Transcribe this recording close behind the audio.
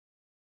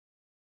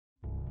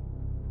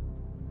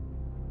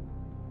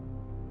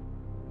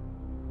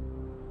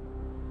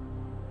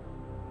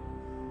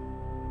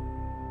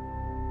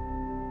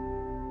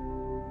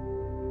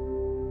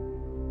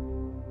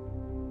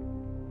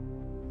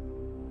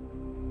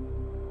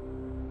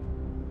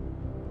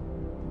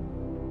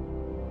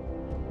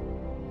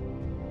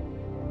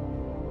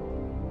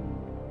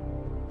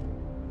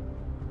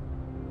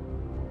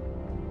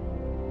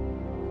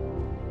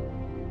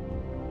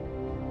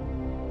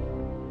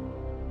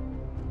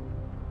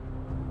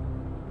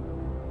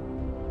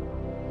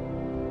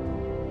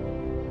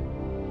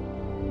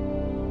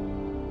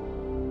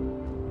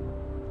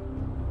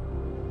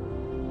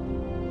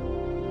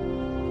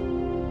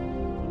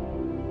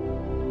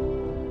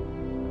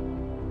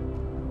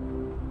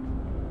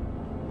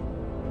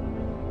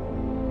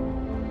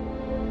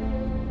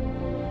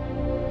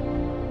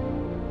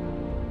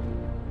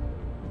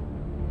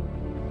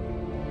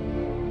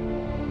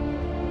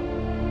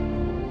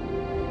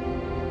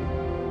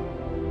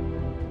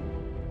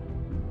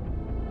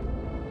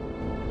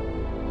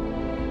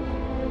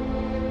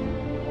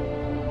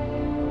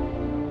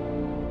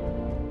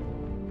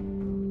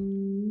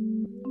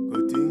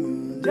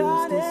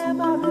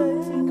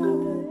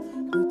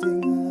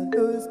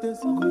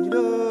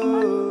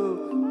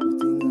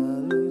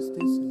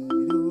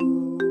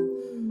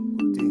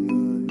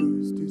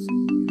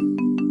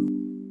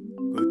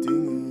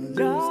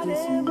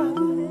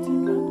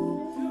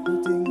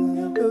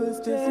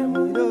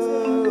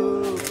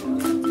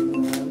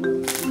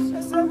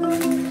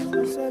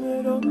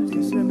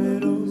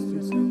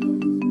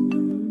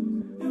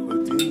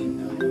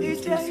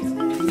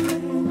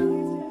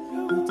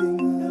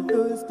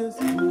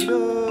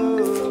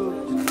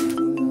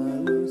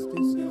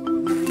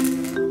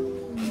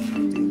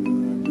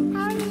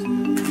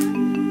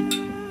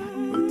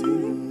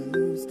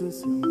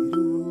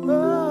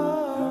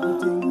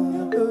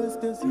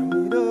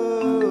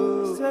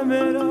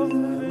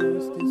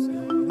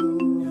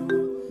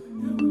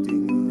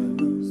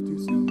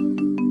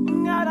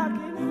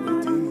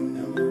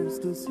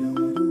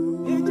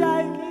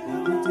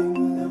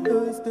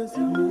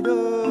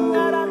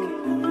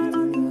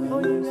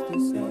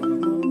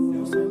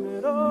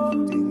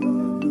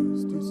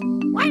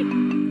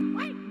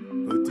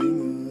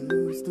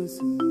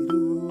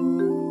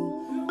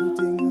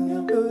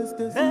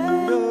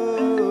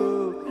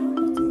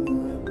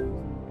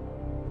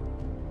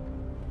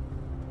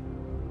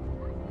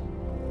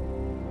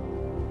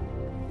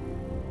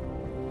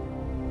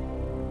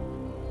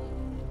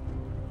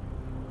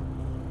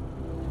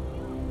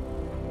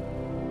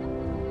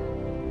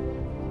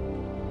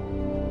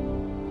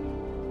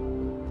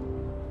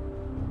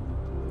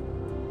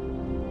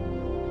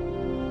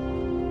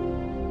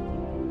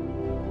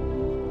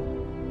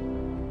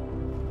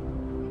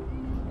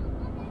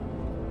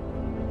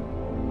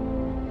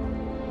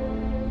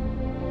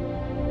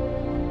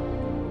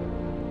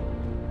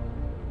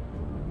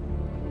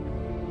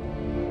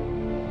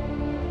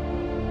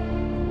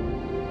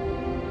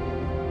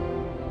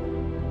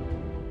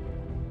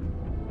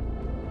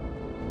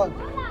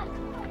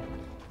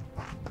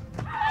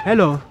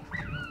Hello,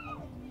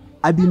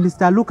 I be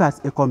Mr. Lucas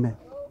Ekome.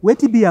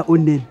 Wetin be your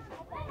own name?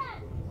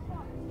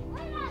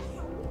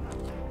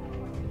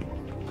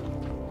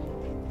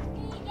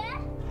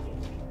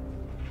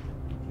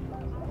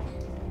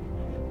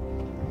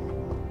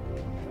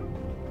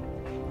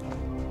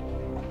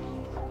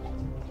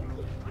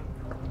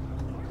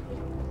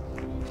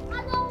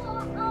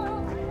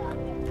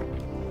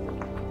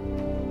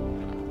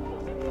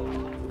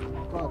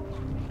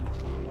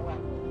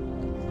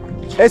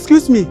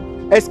 Excuse me.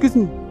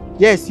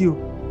 Yes, you.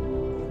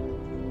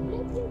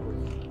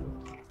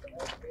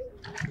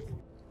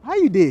 How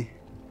you dey?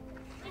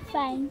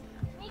 Fine.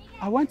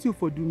 I want you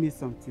to do me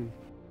something.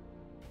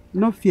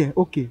 No fear,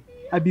 okay.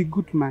 I be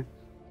good man.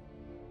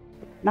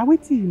 Now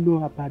wetin you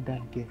know about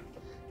that girl?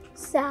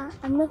 Sir,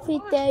 I no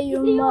fit tell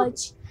you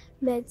much,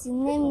 but the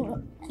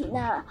name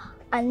na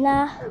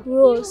Anna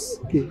Rose.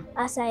 Okay.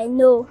 As I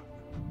know.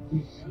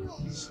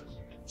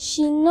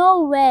 She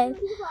know well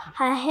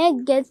her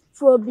head get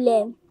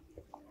problem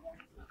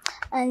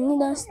and he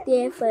don't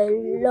stay for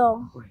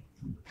long.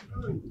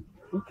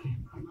 Okay.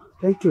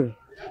 Thank you.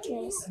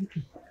 Yes. Thank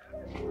you.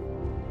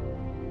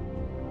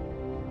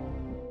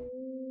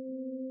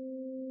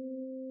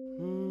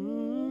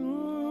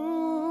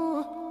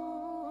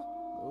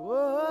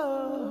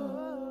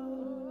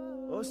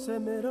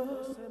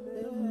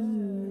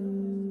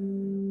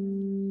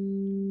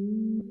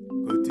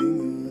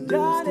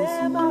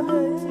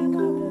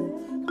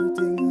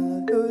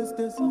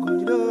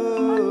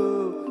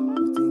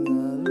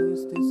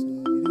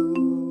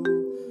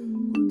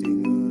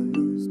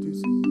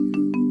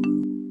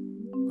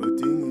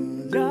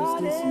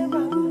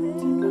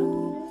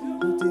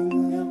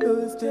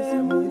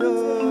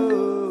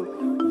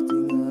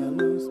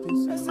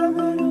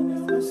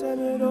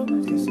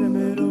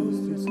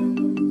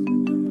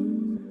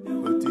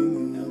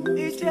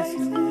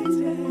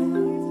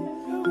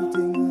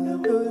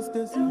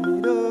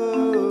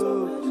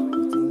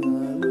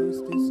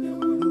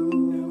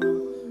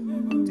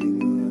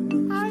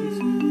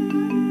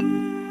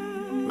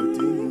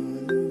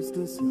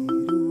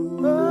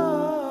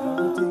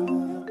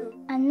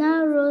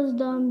 Anna Rose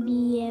don't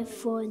be here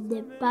for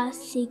the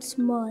past 6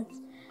 months,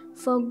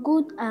 for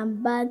good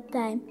and bad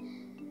time.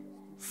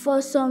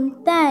 For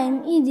some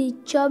time, e dey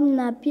chop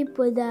na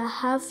people that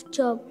have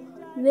chop,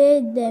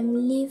 where them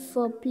live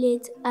for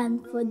plate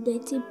and for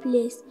dirty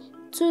place.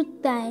 2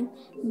 times,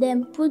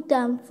 them put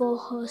am for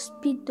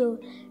hospital.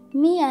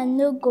 Me, I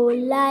no go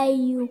lie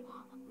you.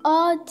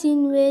 All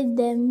thing wey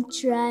them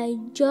try,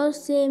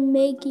 just say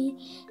make e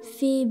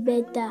feel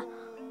better.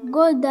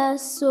 Go that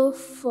so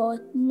for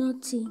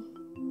nothing.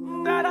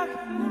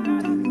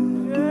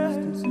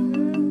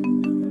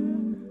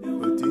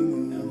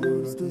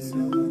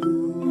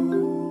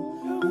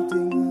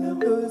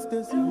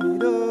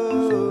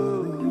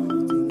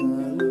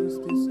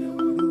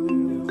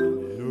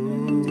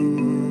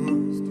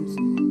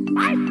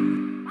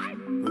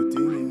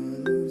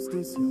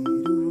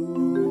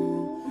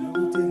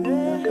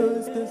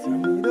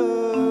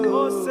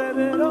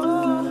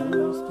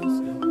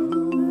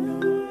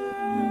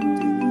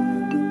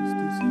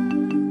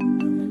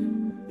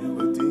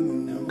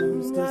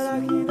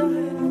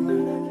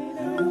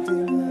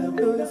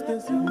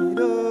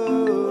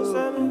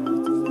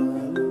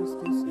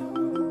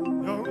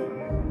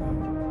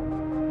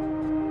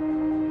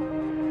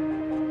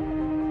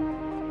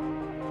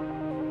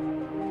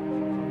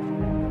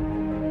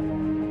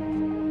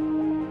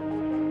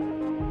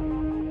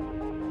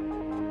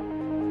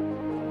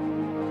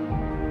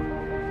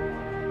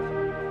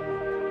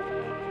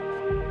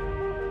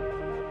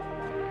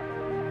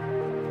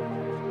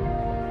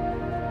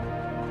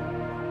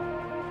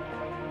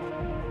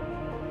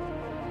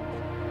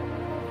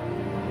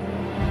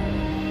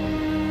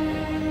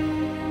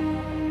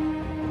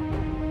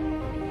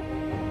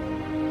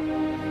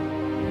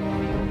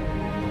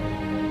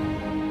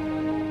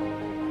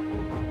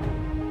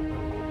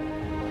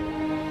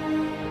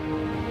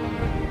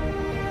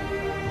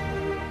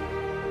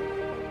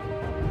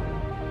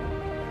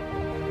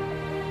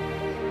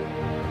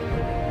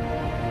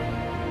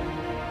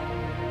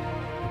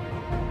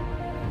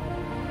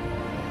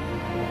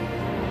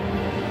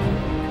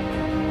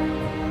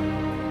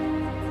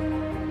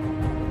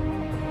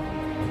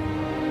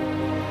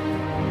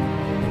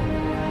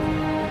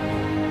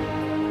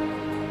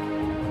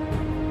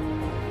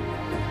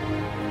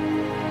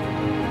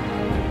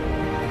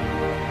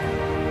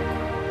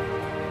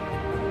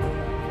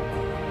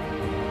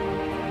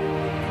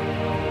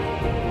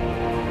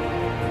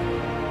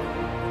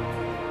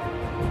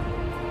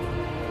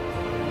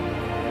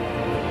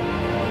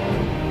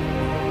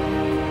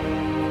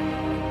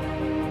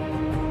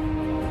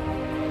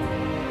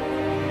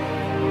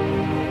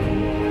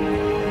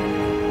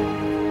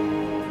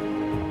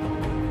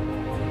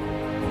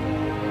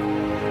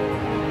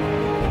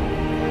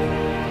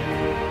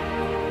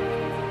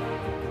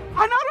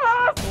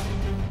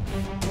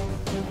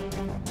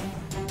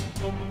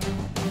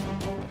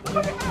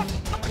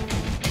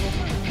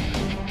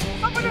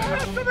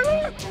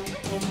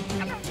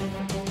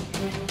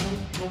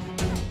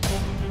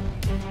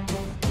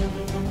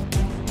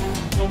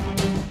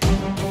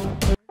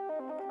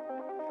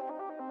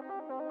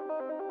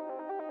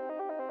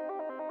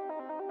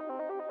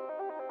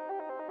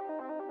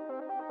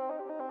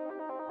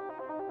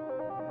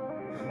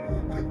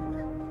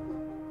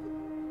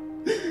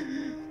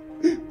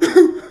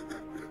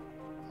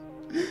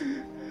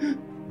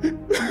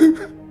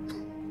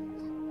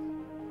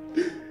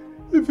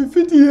 If you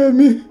fit hear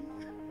me,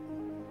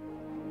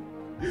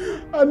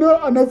 I know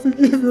I not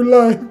forgive you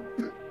life.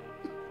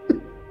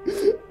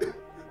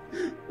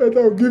 But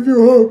I'll give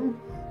you hope.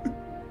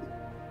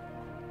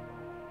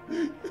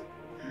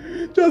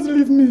 Just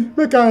leave me,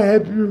 make I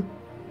help you.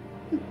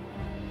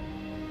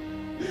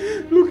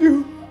 Look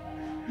you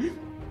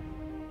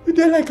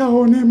dey like I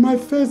honor my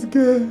first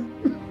girl.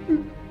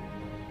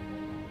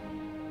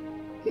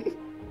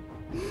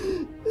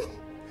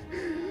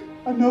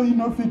 I know you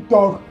know fit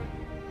talk,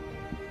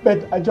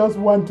 but I just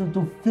want you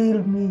to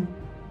feel me.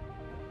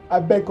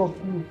 I beg of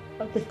you.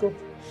 I beg of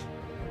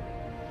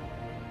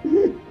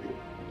you.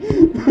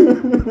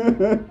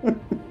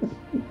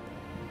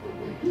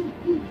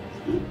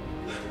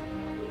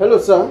 Hello,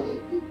 sir.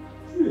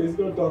 It's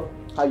not talk.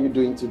 How you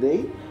doing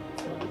today?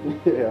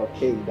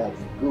 Okay, that's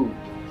good.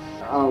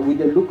 With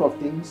the look of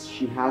things,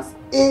 she has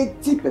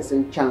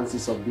 80%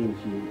 chances of being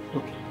healed.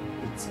 Okay.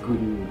 It's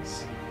good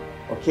news.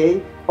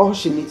 Okay? All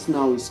she needs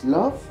now is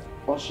love.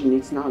 All she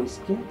needs now is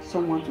care.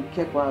 Someone to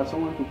care for her,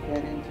 someone to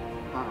parent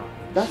her.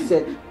 That's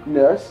it.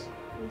 Nurse,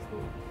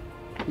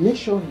 make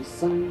sure he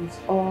signs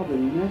all the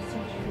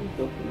necessary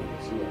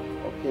documents here,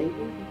 okay?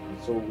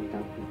 So we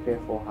can prepare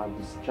for her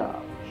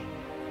discharge.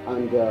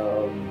 And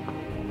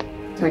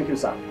thank you,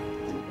 sir.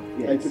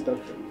 Yes. Thank you,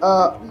 doctor.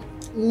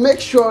 Make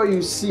sure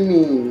you see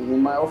me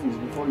in my office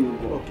before you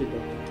go. Okay,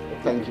 doctor.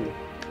 Thank you.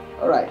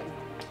 All right.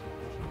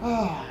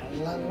 Ah,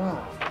 la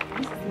la.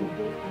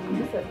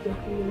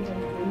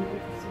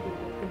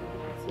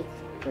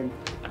 Thank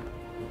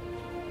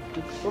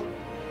you.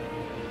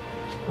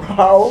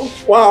 Wow,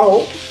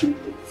 wow,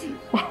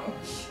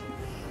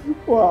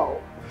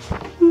 wow.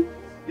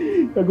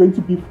 You're going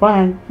to be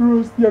fine,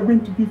 Rose. You're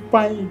going to be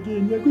fine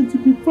again. You're going to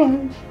be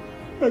fine.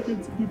 You're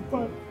going to be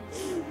fine.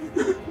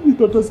 The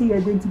doctor said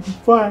you're going to be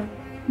fine.